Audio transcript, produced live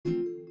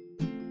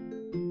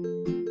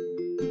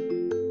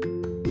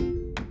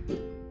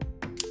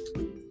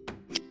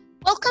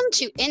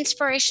to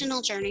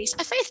Inspirational Journeys,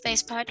 a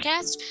faith-based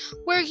podcast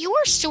where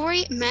your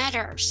story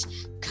matters.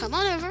 Come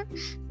on over,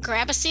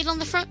 grab a seat on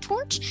the front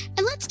porch,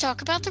 and let's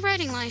talk about the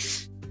writing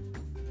life.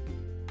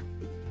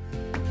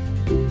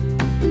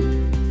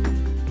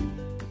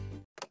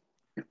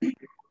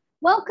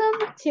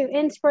 Welcome to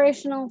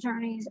Inspirational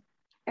Journeys,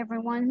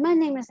 everyone. My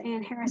name is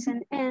Ann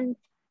Harrison, and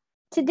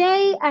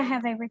today I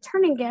have a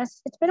returning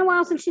guest. It's been a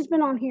while since she's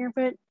been on here,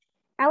 but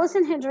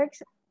Allison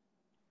Hendricks,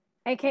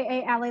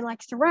 aka Allie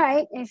Likes to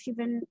Write, if you've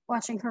been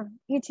watching her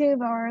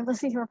YouTube or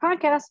listening to her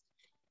podcast,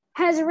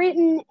 has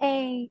written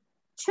a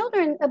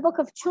book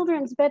of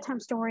children's bedtime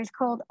stories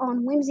called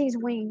On Whimsy's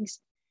Wings.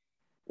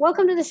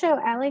 Welcome to the show,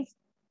 Allie.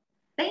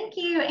 Thank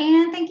you,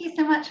 Ann. Thank you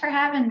so much for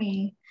having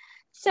me.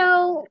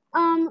 So,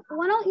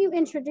 why don't you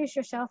introduce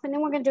yourself, and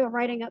then we're going to do a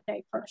writing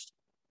update first.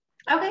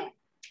 Okay,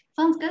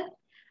 sounds good.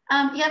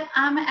 Yep,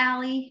 I'm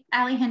Allie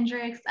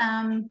Hendricks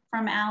from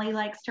Allie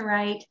Likes to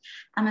Write.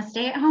 I'm a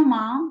stay-at-home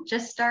mom.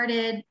 Just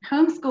started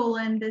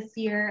homeschooling this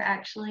year,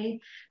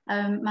 actually.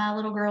 My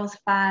little girl's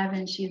 5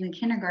 and she's in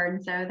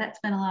kindergarten, so that's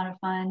been a lot of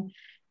fun.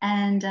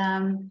 And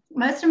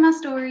most of my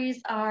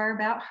stories are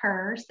about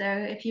her, so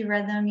if you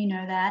read them, you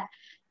know that.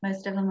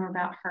 Most of them are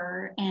about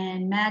her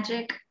and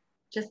magic,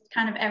 just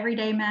kind of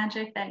everyday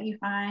magic that you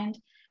find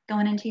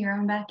going into your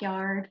own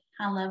backyard.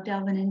 I love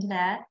delving into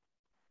that.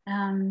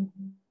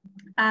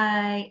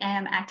 I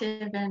am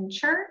active in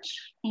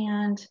church,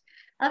 and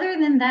other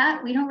than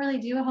that, we don't really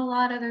do a whole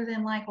lot other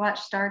than like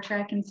watch Star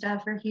Trek and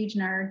stuff. We're huge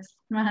nerds,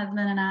 my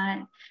husband and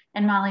I,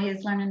 and Molly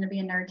is learning to be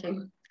a nerd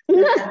too.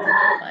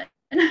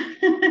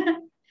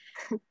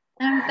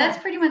 That's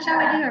pretty much how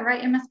I do it,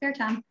 right in my spare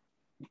time.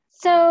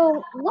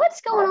 So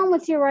what's going on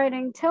with your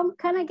writing?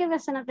 Kind of give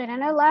us an update. I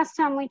know last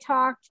time we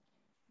talked,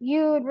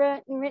 you had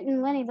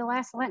written Lenny, the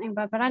Last Lightning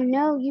Bug, but I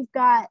know you've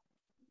got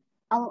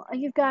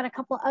a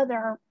couple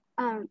other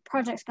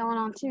projects going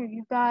on too.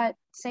 You've got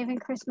Saving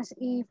Christmas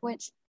Eve,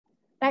 which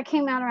that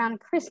came out around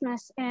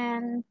Christmas,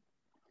 and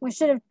we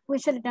should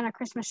have done a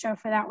Christmas show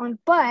for that one.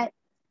 But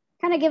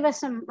kind of give us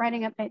some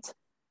writing updates.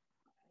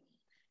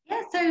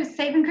 Yeah, so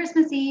Saving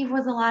Christmas Eve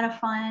was a lot of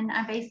fun.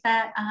 I based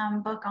that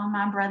book on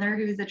my brother,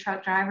 who's a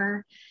truck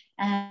driver,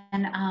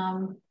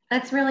 and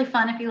that's really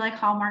fun if you like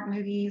Hallmark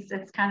movies.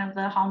 It's kind of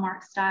the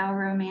Hallmark style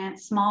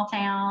romance, small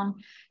town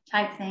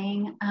type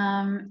thing.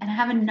 And I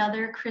have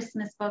another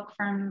Christmas book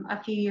from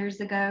a few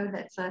years ago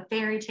that's a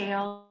fairy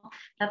tale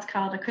that's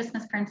called A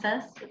Christmas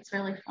Princess. It's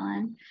really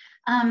fun.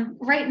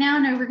 Right now,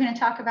 no, we're going to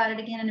talk about it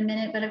again in a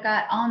minute, but I've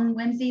got On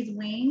Whimsy's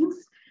Wings.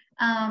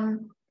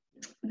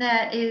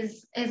 That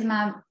is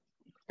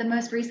the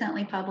most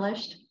recently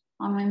published.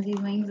 On Whimsy's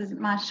Wings is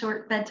my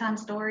short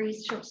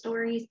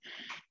stories.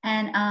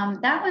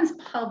 And that one's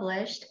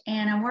published,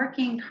 and I'm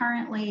working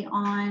currently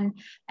on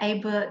a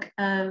book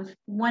of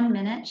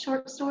 1-minute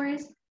short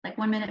stories, like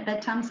 1-minute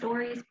bedtime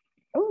stories.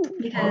 Ooh.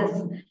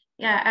 Because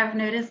yeah, I've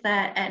noticed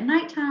that at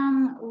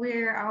nighttime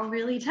we're all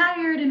really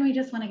tired and we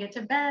just want to get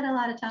to bed. A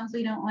lot of times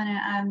we don't want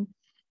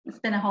to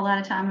spend a whole lot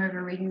of time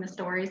over reading the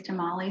stories to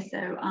Molly.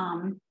 So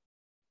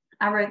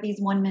I wrote these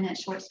 1-minute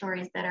short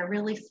stories that are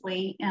really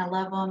sweet, and I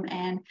love them,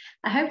 and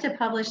I hope to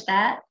publish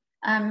that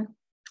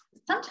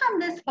sometime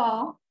this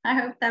fall. I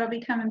hope that'll be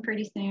coming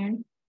pretty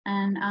soon,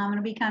 and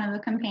it'll be kind of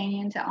a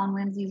companion to On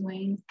Whimsy's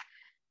Wings.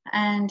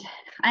 And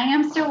I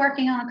am still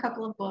working on a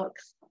couple of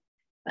books,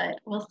 but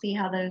we'll see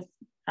how those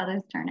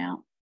turn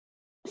out.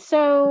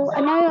 So I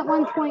know at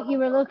one point you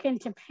were looking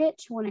to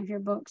pitch one of your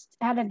books.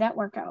 How did that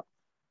work out?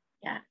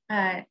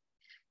 Yeah.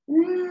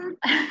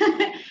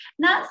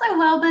 Not so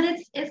well, but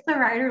it's the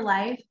writer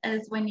life,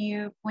 as when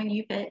you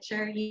pitch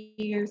or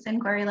you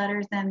send query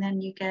letters and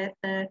then you get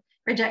the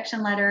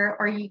rejection letter,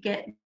 or you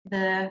get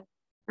the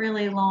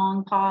really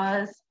long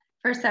pause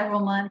for several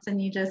months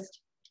and you just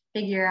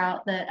figure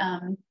out that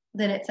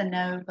it's a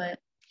no. But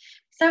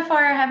so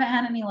far I haven't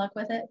had any luck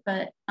with it,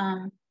 but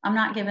I'm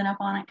not giving up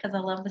on it because I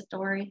love the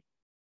story,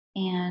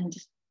 and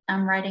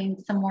I'm writing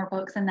some more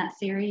books in that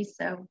series,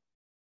 so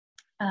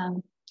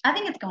I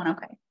think it's going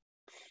okay.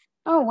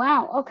 Oh,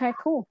 wow. Okay,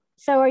 cool.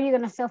 So are you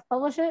going to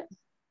self-publish it?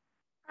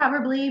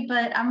 Probably,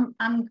 but I'm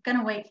going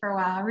to wait for a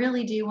while. I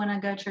really do want to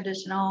go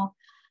traditional.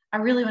 I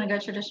really want to go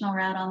traditional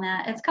route on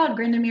that. It's called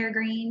Grindamere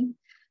Green,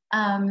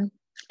 and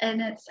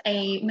it's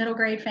a middle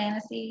grade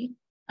fantasy.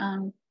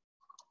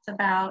 It's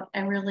about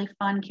a really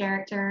fun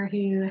character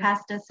who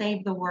has to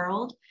save the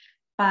world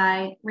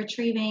by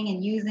retrieving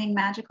and using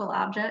magical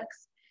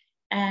objects.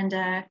 And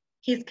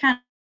he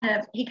kind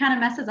of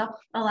messes up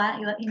a lot.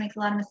 He makes a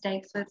lot of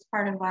mistakes, so it's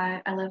part of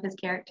why I love his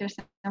character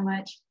so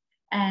much.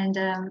 And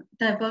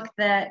the book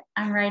that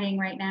I'm writing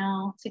right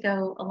now to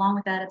go along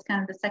with that, it's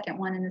kind of the second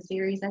one in the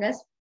series, I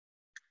guess,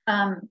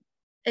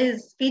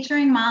 is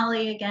featuring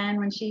Molly again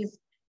when she's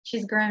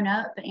grown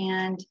up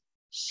and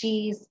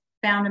she's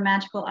found a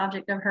magical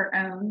object of her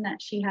own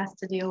that she has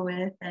to deal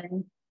with,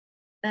 and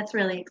that's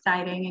really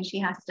exciting. And she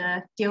has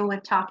to deal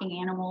with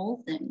talking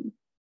animals and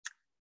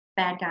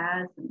bad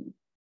guys, and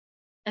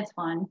it's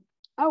fun.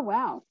 Oh,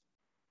 wow.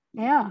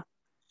 Yeah.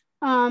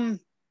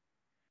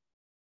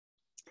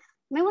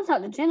 Maybe we'll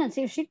talk to Jen and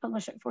see if she'd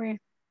publish it for you.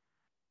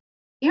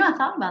 I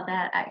thought about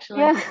that actually.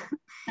 Yeah.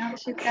 Now that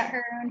she's got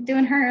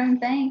doing her own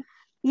thing.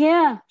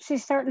 Yeah,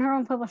 she's starting her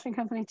own publishing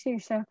company too.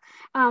 So,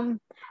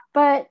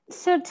 but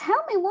so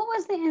tell me, what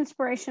was the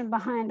inspiration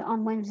behind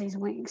On Whimsy's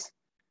Wings?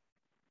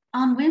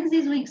 On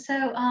Whimsy's Wings,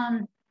 so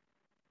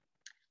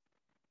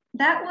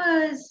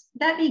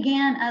that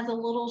began as a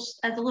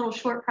little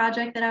short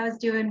project that I was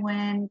doing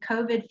when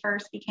COVID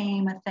first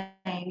became a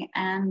thing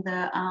and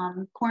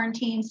the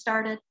quarantine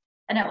started.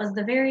 And it was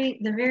the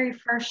very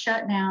first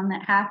shutdown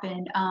that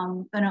happened.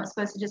 When it was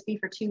supposed to just be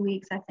for 2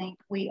 weeks, I think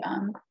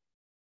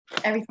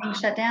everything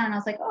shut down. And I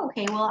was like, oh,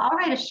 okay, well, I'll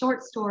write a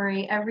short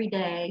story every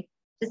day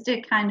just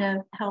to kind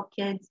of help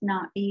kids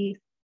not be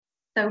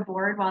so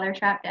bored while they're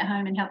trapped at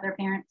home and help their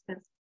parents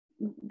because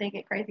they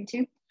get crazy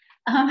too.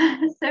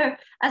 So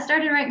I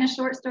started writing a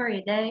short story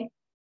a day,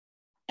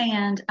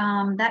 and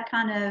that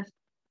kind of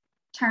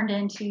turned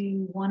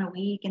into one a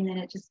week, and then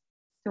it just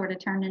sort of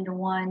turned into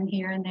one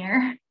here and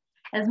there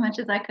as much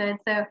as I could.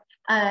 So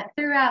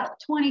throughout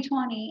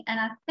 2020, and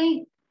I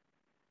think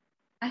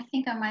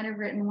I might have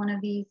written one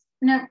of these.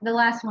 No, the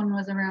last one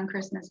was around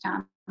Christmas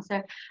time.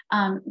 So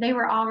they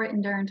were all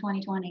written during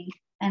 2020,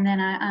 and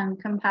then I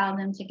compiled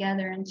them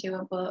together into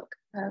a book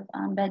of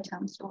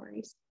bedtime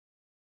stories.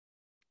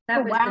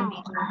 That was the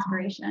major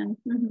inspiration.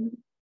 Mm-hmm.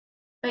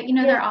 But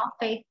they're all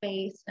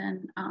faith-based,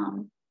 and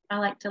I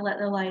like to let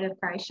the light of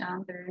Christ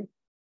shine through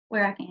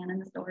where I can in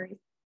the stories.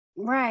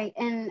 Right,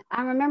 and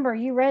I remember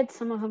you read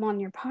some of them on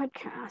your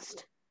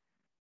podcast.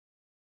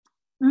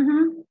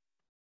 Mm-hmm.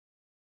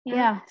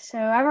 Yeah, so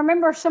I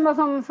remember some of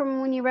them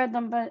from when you read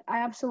them, but I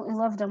absolutely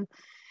loved them.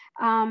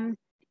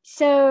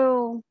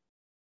 So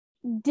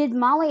did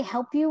Molly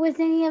help you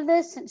with any of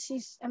this? Since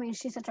she's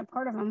such a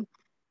part of them.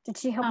 Did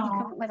she help you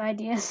come up with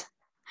ideas?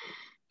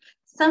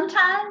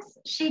 Sometimes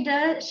she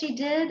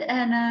did,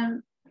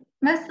 and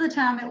most of the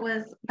time it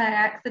was by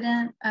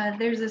accident.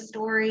 There's a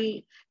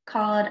story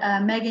called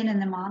Megan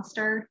and the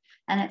Monster,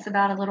 and it's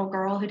about a little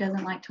girl who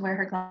doesn't like to wear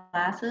her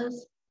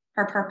glasses,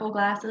 her purple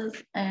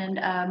glasses, and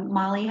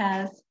Molly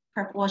has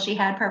purple. Well, she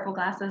had purple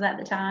glasses at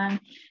the time,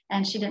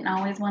 and she didn't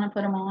always want to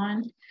put them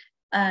on.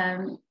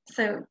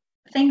 So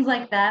things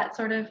like that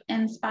sort of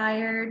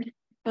inspired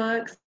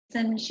books.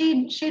 And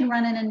she'd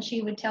run in and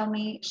she's told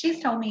me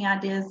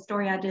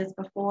story ideas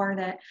before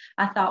that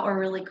I thought were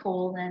really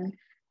cool, and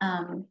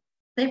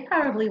they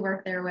probably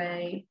worked their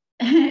way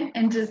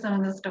into some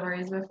of the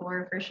stories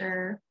before for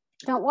sure.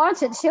 Don't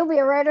watch it, she'll be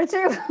a writer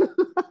too.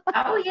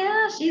 Oh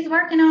yeah, she's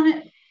working on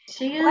it.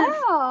 She is.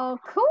 Wow,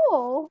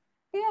 cool.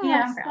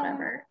 Yeah, I'm proud of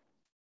her.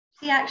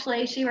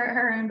 She wrote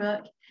her own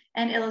book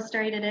and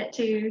illustrated it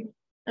too.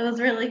 It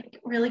was really,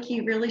 really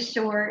cute, really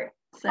short.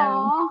 So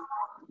Aww.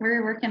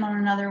 We're working on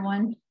another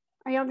one.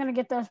 Are y'all gonna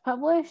get those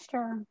published,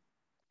 or?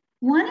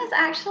 One is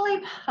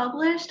actually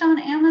published on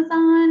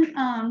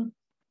Amazon.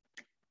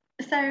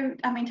 So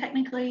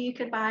technically you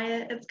could buy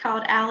it. It's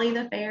called Allie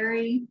the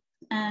Fairy.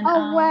 And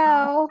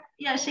wow.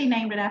 Yeah, she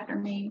named it after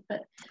me,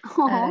 but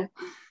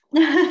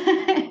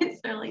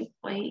it's really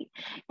sweet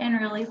and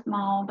really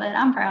small, but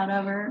I'm proud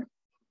of her.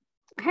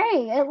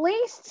 Hey, at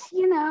least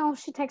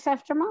she takes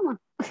after mama.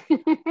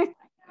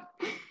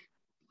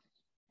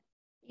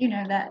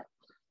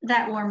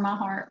 That warmed my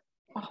heart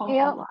a whole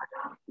lot.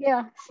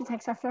 Yeah, she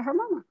takes after her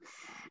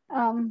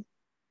mama.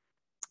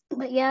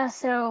 But yeah,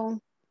 so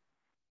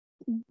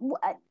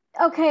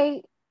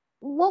okay,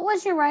 what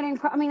was your writing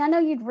I know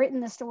you'd written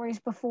the stories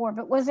before,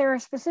 but was there a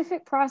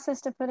specific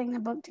process to putting the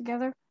book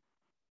together?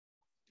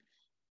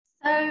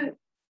 So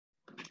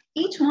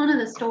each one of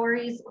the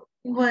stories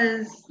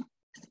was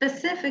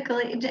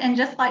specifically, and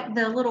just like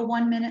the little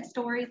 1-minute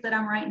stories that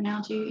I'm writing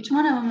now too, each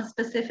one of them was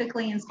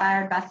specifically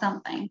inspired by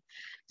something.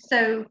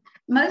 So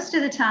most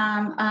of the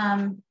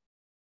time,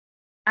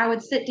 I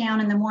would sit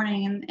down in the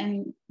morning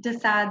and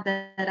decide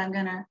that I'm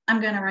gonna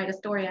write a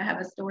story. I have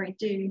a story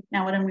due.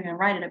 Now what I'm gonna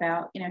write it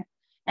about,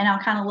 and I'll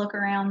kind of look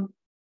around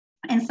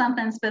and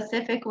something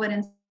specific would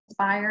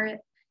inspire it.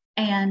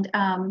 And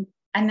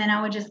then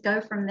I would just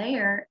go from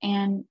there.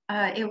 And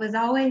it was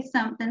always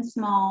something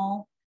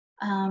small.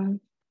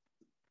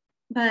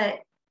 But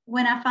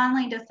when I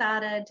finally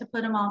decided to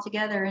put them all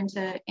together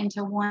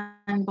into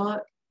one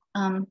book,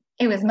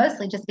 it was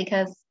mostly just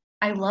because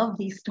I love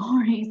these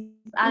stories.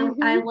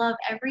 I love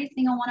every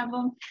single one of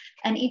them.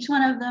 And each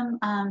one of them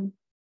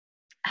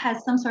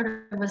has some sort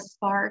of a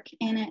spark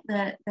in it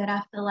that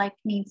I feel like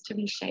needs to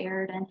be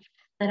shared and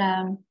that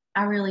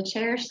I really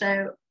cherish.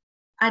 So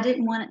I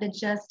didn't want it to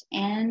just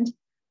end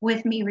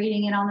with me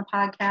reading it on the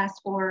podcast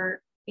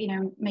or,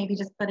 maybe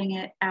just putting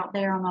it out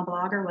there on my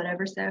blog or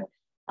whatever. So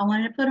I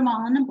wanted to put them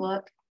all in a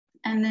book.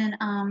 And then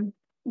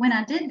when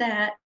I did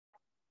that,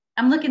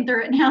 I'm looking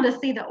through it now to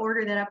see the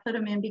order that I put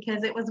them in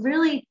because it was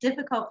really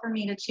difficult for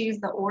me to choose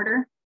the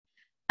order.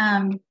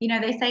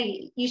 They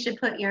say you should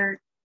put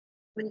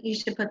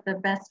the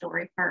best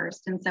story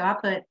first. And so I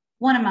put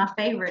one of my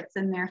favorites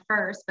in there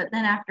first, but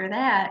then after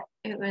that,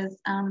 it was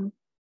kind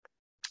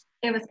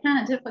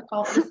of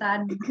difficult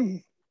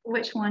deciding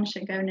which one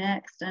should go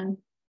next. And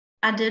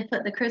I did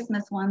put the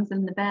Christmas ones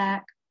in the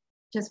back.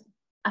 Just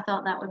I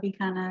thought that would be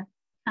kind of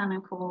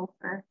cool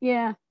for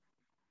the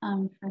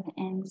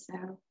end.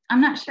 So I'm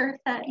not sure if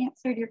that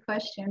answered your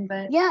question,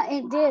 but yeah,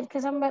 it did.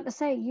 Because I'm about to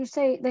say,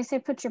 they say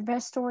put your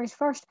best stories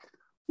first.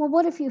 Well,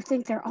 what if you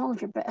think they're all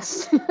your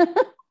best?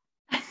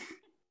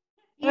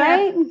 yeah.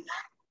 Right?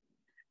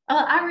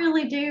 Well, I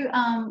really do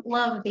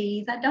love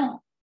these.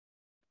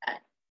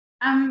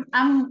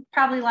 I'm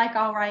probably like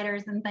all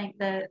writers and think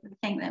that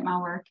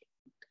my work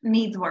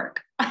needs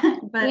work,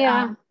 but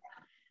Yeah.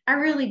 I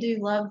really do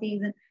love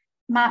these. And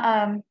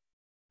my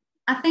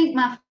I think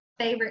my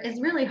favorite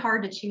is really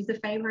hard to choose a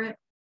favorite.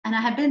 And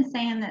I have been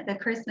saying that the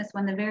Christmas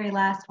one, the very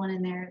last one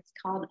in there, it's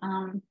called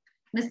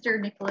Mr.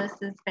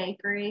 Nicholas's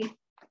Bakery.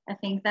 I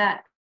think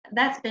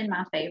that's been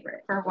my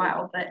favorite for a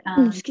while. But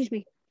excuse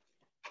me.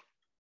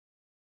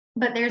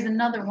 But there's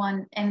another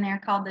one in there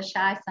called The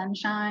Shy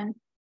Sunshine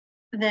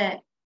that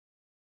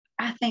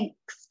I think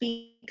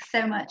speaks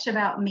so much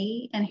about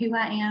me and who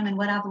I am and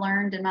what I've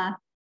learned in my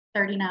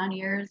 39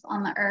 years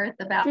on the earth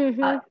about,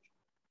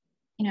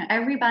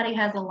 everybody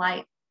has a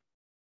light,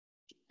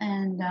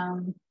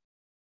 and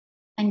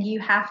you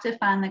have to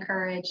find the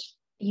courage.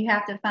 You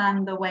have to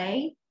find the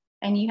way,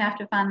 and you have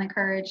to find the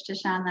courage to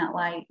shine that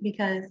light,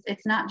 because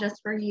it's not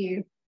just for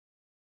you.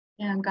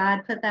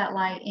 God put that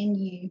light in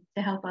you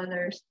to help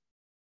others.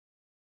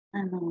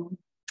 And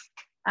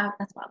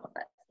that's why I love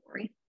that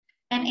story.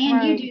 And Anne,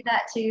 Right. you do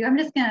that too. I'm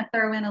just going to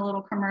throw in a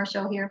little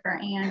commercial here for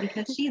Anne,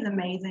 because she's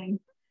amazing.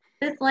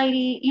 This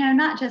lady,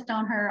 not just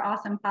on her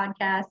awesome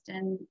podcast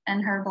and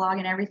her blog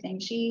and everything,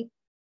 she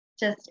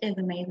just is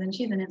amazing.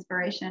 She's an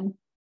inspiration.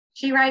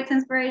 She writes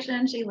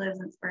inspiration. She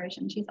lives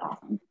inspiration. She's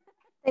awesome.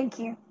 Thank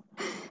you.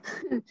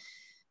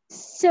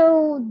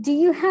 So, do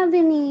you have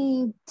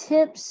any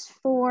tips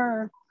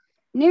for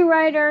new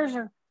writers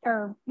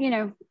or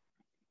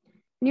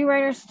new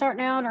writers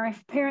starting out, or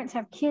if parents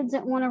have kids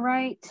that want to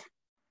write?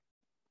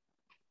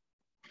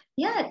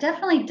 Yeah,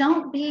 definitely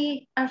don't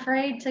be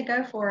afraid to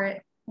go for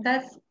it.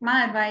 That's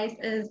my advice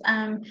is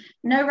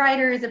no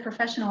writer is a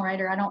professional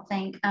writer, I don't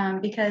think,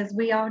 because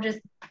we're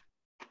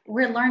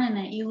learning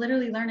it. You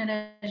literally learn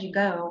it as you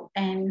go.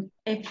 And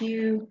if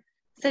you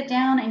sit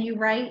down and you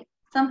write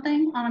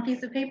something on a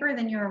piece of paper,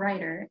 then you're a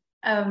writer.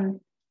 And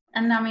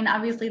I mean,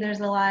 obviously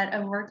there's a lot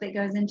of work that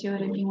goes into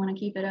it if you want to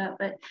keep it up,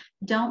 but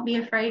don't be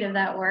afraid of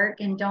that work,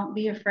 and don't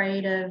be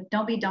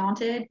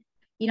daunted.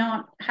 You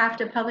don't have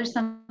to publish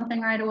something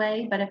right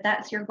away, but if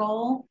that's your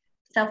goal,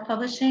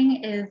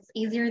 self-publishing is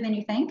easier than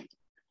you think.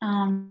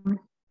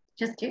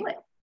 Just do it.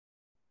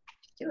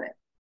 Just do it.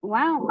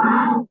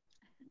 Wow.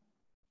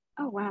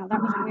 Oh wow,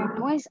 that was a weird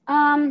noise.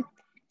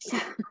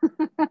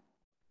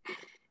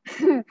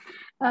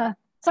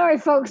 Sorry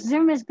folks,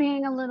 Zoom is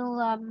being a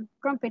little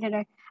grumpy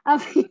today. Oh,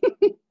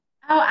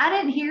 I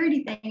didn't hear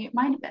anything. It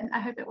might have been.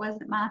 I hope it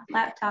wasn't my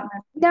laptop.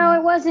 No,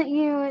 it wasn't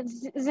you.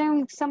 It's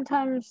Zoom.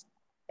 Sometimes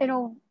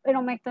it'll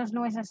make those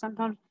noises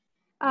sometimes.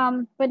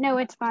 But no,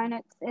 it's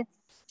fine.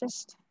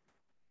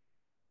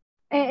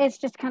 It's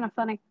just kind of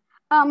funny.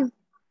 But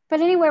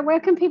anyway, where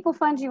can people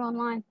find you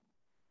online?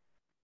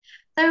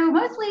 So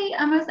mostly,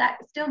 I'm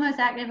still most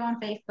active on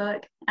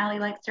Facebook. Allie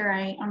Likes to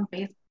Write on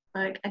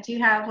Facebook. I do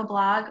have a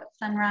blog,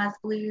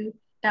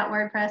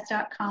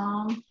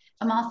 sunriseblue.wordpress.com.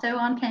 I'm also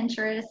on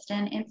Pinterest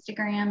and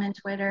Instagram and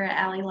Twitter at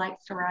Allie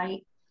Likes to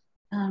Write.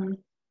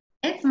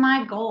 It's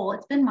my goal.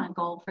 It's been my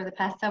goal for the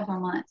past several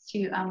months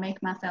to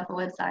make myself a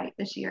website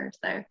this year.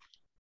 So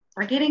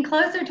we're getting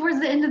closer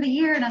towards the end of the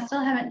year, and I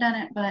still haven't done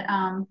it, but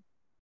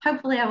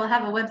hopefully I will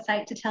have a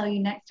website to tell you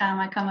next time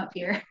I come up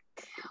here.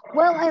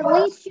 Well, at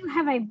least you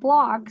have a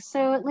blog,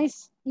 so at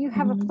least you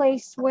have a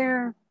place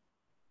where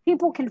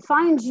people can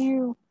find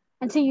you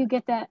until you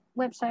get that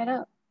website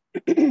up.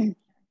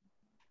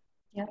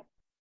 Yep.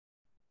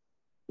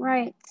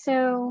 Right.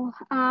 So,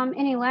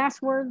 any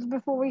last words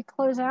before we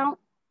close out?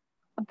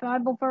 A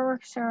Bible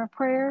verse or a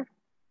prayer?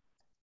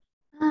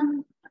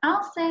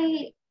 I'll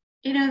say,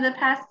 the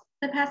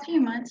past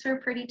few months were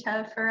pretty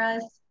tough for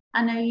us.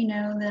 I know you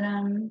know that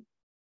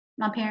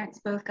my parents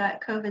both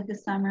got COVID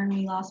this summer, and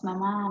we lost my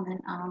mom, and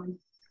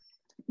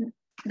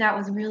that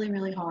was really,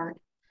 really hard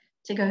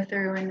to go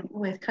through. And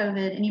with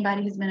COVID,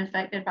 anybody who's been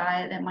affected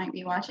by it that might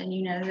be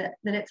watching, that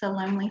it's a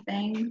lonely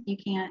thing.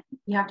 You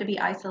have to be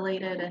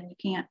isolated, and you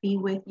can't be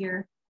with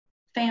your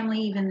family,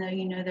 even though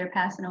they're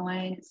passing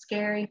away. It's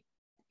scary.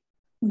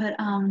 But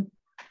I'm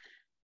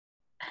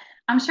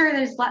sure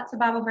there's lots of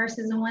Bible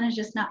verses, and one is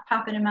just not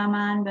popping in my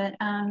mind, but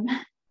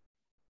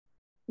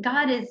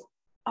God is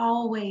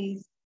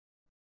always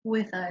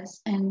with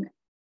us. And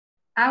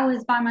I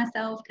was by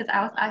myself because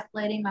I was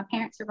isolating. My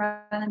parents are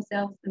by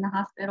themselves in the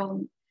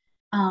hospital.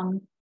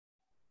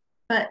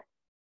 But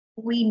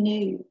we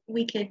knew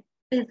we could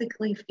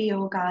physically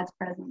feel God's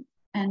presence.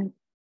 And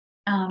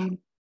I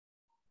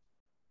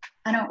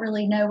don't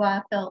really know why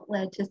I felt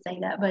led to say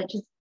that, but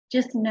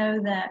just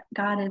know that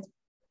God is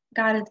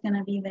going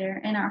to be there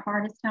in our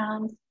hardest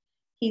times.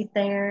 He's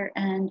there.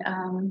 And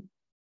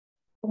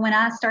when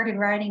I started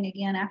writing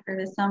again after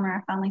this summer,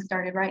 I finally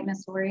started writing a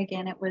story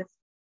again. It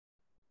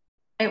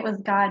it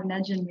was God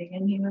nudging me,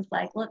 and he was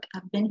like, look,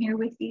 I've been here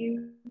with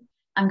you.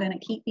 I'm going to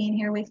keep being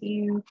here with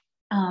you.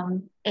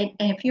 And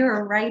if you're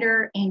a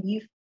writer and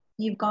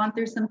you've gone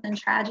through something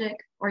tragic,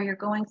 or you're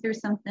going through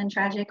something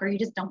tragic, or you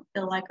just don't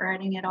feel like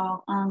writing at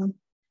all,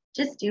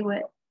 just do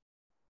it.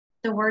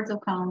 The words will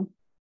come,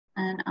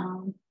 and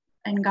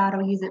God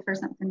will use it for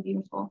something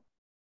beautiful.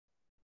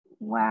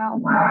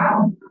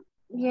 Wow.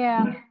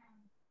 Yeah.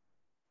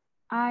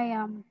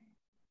 I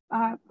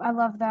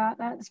love that.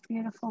 That's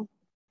beautiful.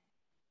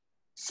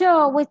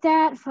 So with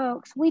that,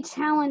 folks, we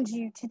challenge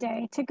you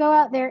today to go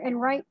out there and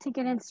write to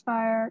get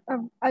inspired.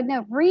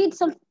 Read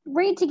to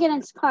get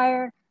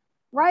inspired.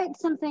 Write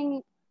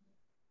something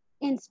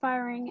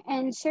inspiring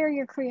and share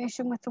your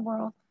creation with the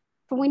world.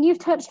 For when you've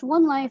touched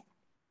one life,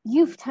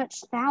 you've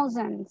touched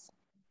thousands.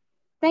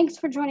 Thanks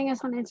for joining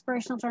us on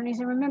Inspirational Journeys,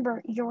 and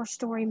remember, your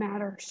story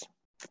matters.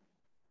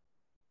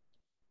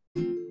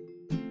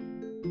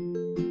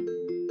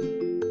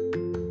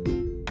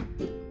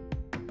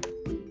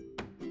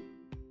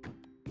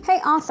 Hey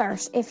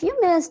authors, if you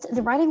missed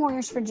the Writing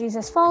Warriors for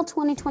Jesus Fall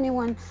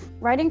 2021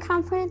 Writing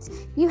Conference,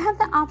 you have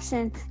the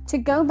option to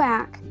go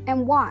back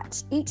and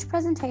watch each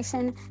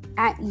presentation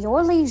at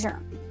your leisure.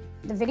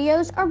 The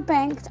videos are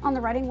banked on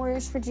the Writing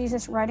Warriors for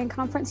Jesus Writing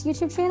Conference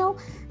YouTube channel.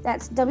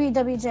 That's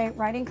WWJ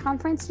Writing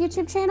Conference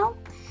YouTube channel.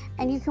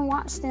 And you can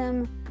watch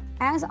them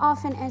as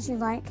often as you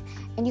like,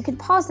 and you can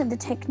pause them to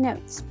take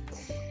notes.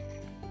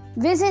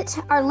 Visit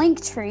our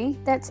link tree,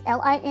 that's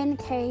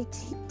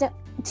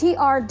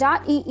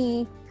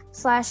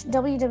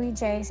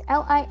linktr.ee/WWJs,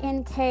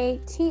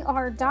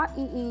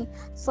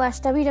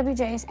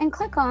 linktr.ee/WWJs, and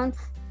click on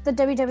the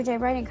WWJ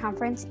Writing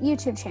Conference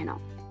YouTube channel.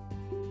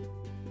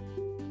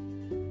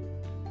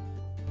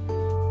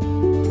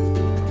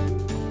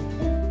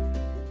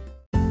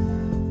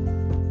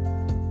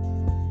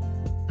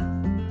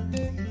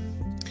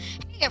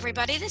 Hey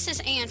everybody, this is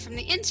Anne from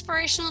the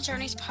Inspirational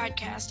Journeys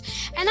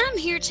podcast, and I'm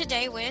here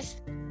today with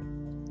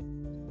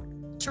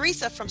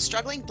Teresa from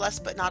Struggling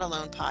Blessed But Not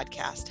Alone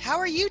podcast. How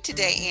are you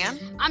today, Anne?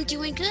 I'm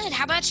doing good.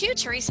 How about you,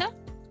 Teresa?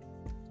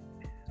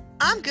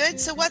 I'm good.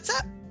 So what's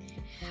up?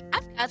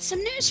 I've got some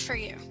news for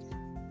you.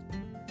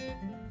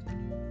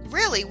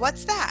 Really?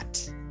 What's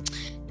that?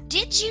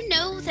 Did you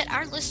know that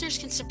our listeners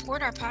can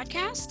support our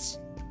podcasts?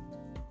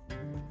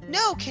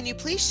 No. Can you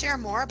please share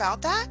more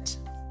about that?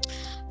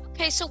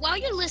 Okay, so while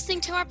you're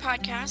listening to our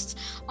podcasts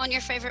on your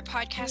favorite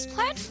podcast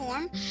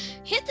platform,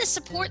 hit the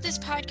Support This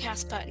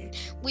Podcast button.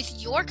 With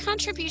your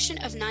contribution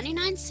of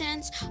 99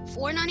 cents,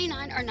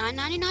 $4.99, or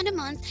 $9.99 a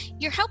month,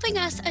 you're helping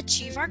us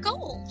achieve our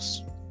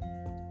goals.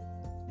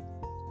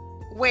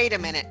 Wait a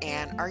minute,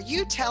 Anne. Are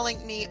you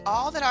telling me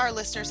all that our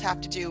listeners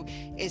have to do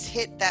is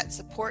hit that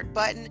support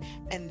button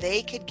and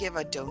they could give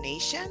a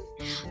donation?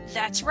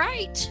 That's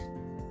right.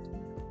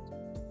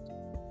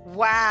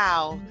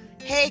 Wow.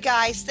 Hey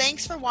guys,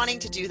 thanks for wanting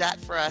to do that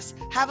for us.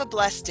 Have a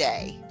blessed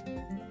day.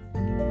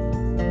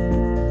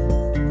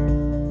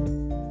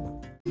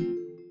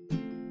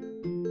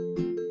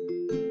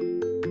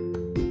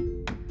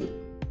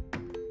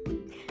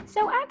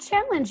 So I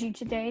challenge you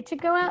today to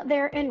go out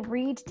there and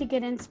read to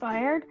get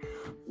inspired,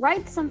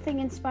 write something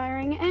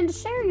inspiring, and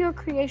share your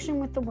creation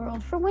with the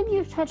world. For when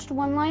you've touched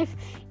one life,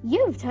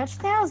 you've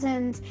touched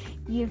thousands.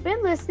 You've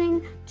been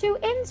listening to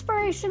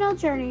Inspirational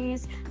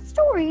Journeys,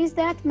 Stories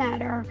That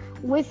Matter,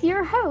 with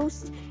your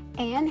host,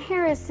 Anne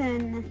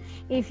Harrison.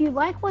 If you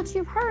like what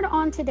you've heard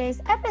on today's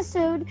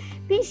episode,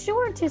 be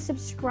sure to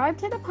subscribe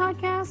to the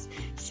podcast,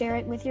 share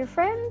it with your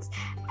friends,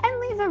 and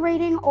leave a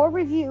rating or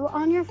review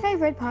on your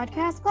favorite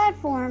podcast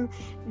platform.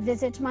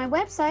 Visit my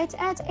website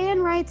at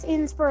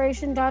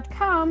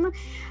AnneWritesInspiration.com,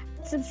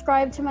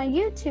 subscribe to my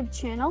YouTube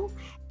channel,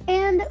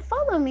 and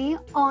follow me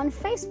on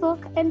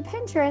Facebook and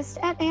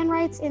Pinterest at Anne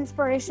Writes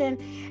Inspiration,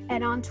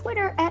 and on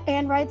Twitter at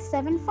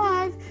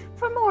AnneWrites75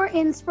 for more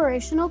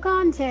inspirational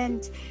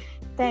content.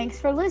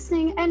 Thanks for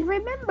listening, and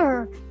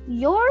remember,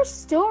 your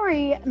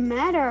story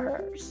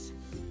matters.